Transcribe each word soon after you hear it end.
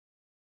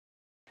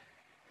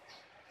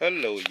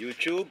Hello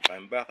YouTube,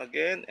 I'm back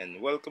again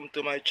and welcome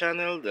to my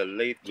channel, The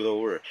Late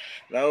Grower.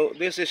 Now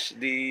this is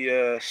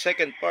the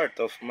second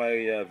part of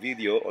my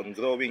video on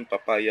growing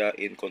papaya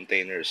in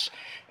containers.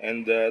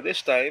 And this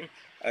time,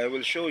 I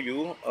will show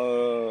you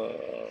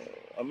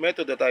a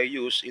method that I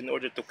use in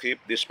order to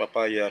keep this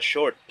papaya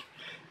short.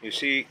 You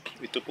see,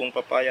 ito pong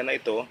papaya na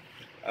ito,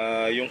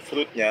 yung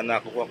fruit niya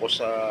nakuha ko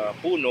sa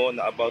puno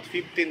na about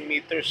 15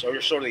 meters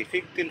or 15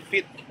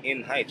 feet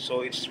in height.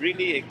 So it's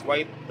really a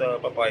quite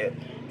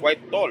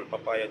tall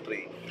papaya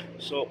tree.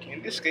 So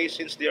in this case,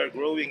 since they are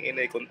growing in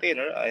a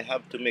container, I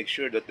have to make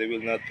sure that they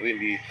will not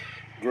really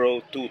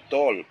grow too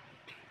tall.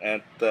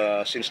 At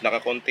since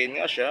naka-contain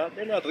nga siya,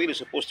 they're not really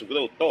supposed to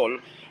grow tall,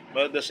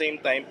 but at the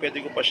same time,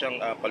 pwede ko pa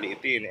siyang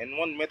paliitin. And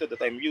one method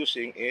that I'm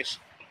using is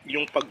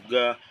yung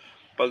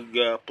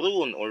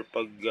pag-prune or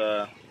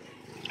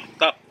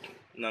pag-top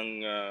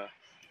ng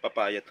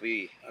papaya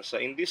tree. So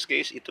in this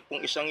case, ito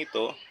pong isang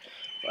ito,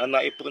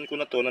 na-prune ko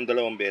na to ng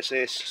 2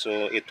 beses.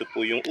 So ito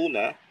po yung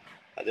una.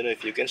 I don't know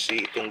if you can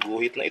see, itong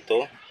guhit na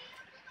ito.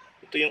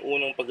 Ito yung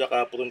unang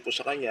pagkaka-prune ko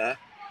sa kanya.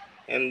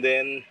 And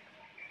then,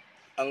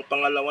 ang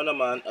pangalawa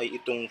naman ay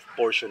itong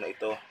portion na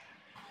ito.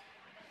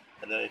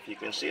 I don't know if you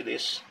can see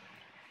this.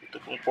 Ito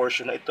pong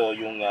portion na ito,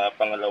 yung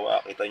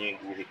pangalawa. Kita nyo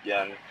yung guhit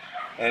yan.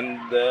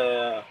 And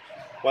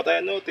what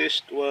I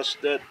noticed was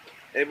that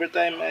every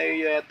time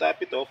I tap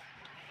it off,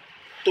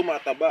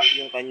 tumataba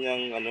yung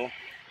kanyang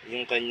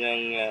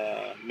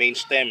main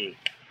stem.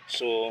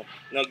 So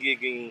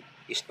nagiging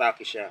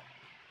stocky siya.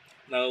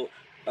 Now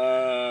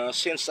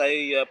since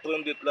I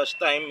pruned it last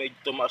time,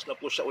 tumaas na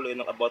po siya uli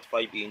ng about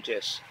 5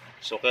 inches.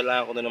 So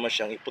kailangan ko na naman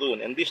siyang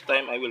i-prune, and this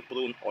time I will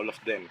prune all of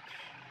them.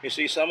 You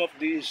see, some of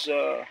these,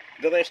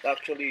 the rest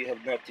actually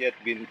have not yet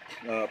been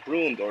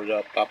pruned or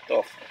topped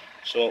off.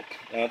 So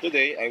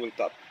today I will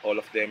top all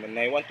of them, and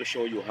I want to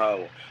show you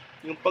how.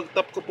 Yung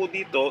pag-top ko po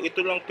dito,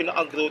 ito lang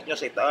pinaka-growth niya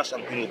sa itaas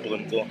ang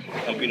pinuputol ko.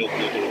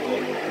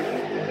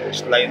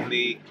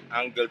 Slightly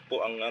angled po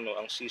ang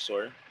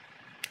scissor.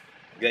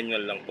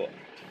 Ganyan lang po.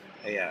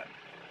 Ayan.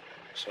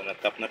 So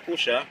na-top na po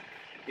siya.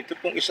 Ito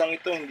pong isang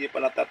ito hindi pa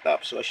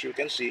natatap. So as you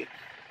can see,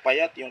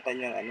 payat yung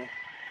kanyang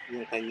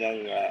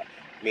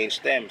main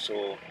stem.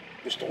 So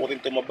gusto ko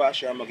rin tumaba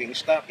siya, maging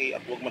stocky,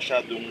 at huwag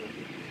masyadong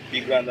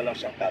bigla na lang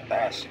siyang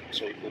tataas.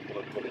 So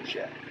ipuprune ko rin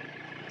siya.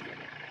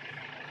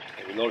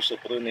 I will also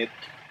prune it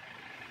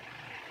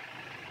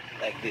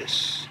like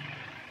this.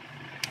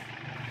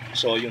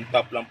 So yung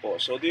top lang po.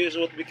 So this is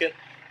what we can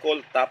call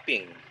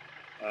topping.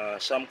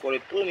 Some call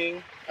it pruning,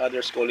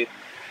 others call it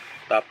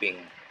topping.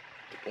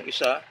 Ito pong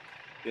isa,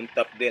 yung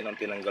top din ang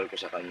tinanggal ko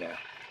sa kanya.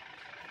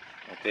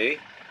 Okay,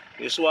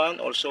 this one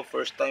also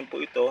first time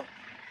po ito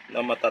na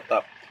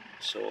matatap.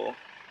 So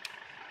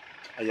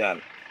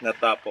ayan,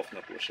 na-top off na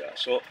po siya.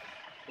 So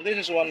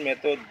this is one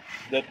method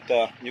that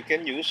you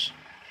can use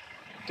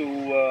to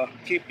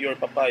keep your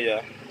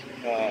papaya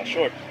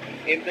short.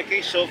 In the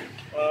case of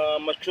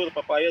mature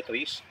papaya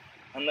trees,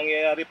 ang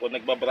nangyayari po,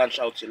 nagba-branch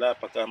out sila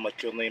pagka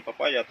mature na yung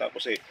papaya,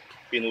 tapos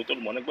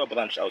pinutol mo,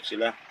 nagba-branch out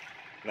sila,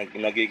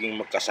 nagiging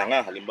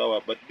magkasanga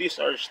halimbawa. But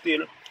these are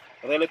still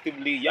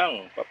relatively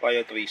young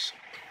papaya trees.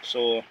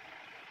 So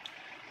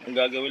ang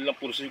gagawin lang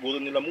po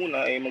siguro nila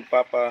muna ay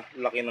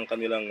magpapalaki ng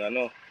kanilang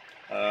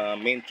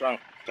main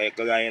trunk, kaya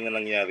kagaya na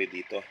nangyari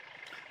dito.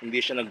 Hindi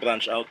siya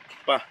nag-branch out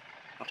pa.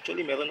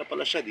 Actually, meron na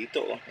pala siya dito.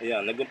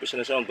 Ayan, nag-umpisa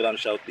na siya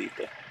mag-branch out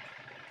dito.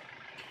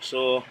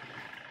 So,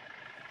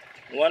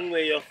 one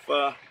way of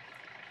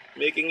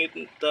making it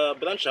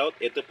branch out,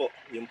 ito po,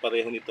 yung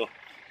pareho nito.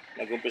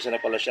 Nag-umpisa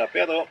na pala siya.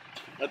 Pero,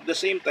 at the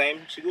same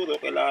time,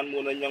 siguro, kailangan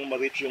muna niyang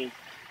ma-reach yung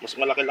mas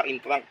malaki-laking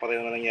trunk,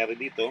 pareho na nangyari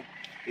dito.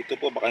 Ito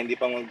po, baka hindi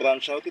pa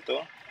mag-branch out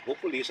ito.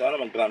 Hopefully, sana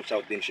mag-branch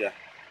out din siya.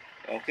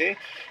 Okay?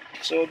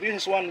 So,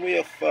 this is one way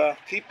of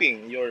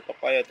keeping your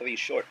papaya tree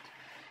short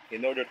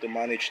in order to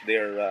manage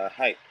their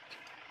height.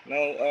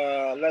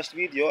 Now, last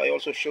video, I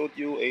also showed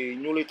you a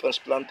newly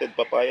transplanted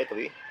papaya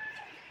tree.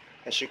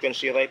 As you can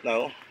see right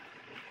now,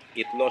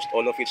 it lost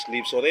all of its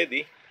leaves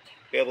already.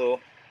 Pero,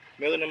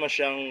 meron naman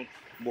siyang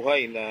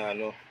buhay na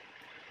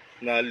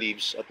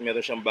leaves at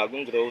meron siyang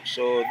bagong growth.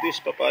 So, this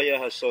papaya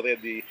has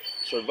already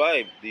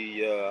survived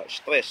the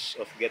stress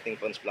of getting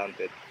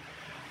transplanted.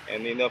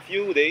 And in a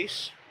few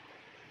days,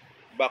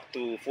 back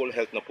to full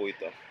health na po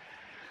ito.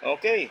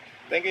 Okay,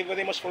 thank you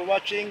very much for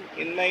watching.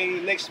 In my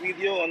next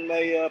video on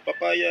my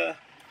papaya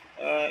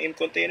in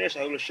containers,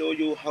 I will show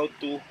you how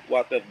to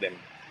water them.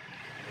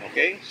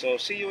 Okay, so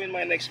see you in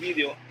my next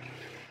video.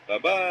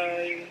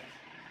 Bye-bye.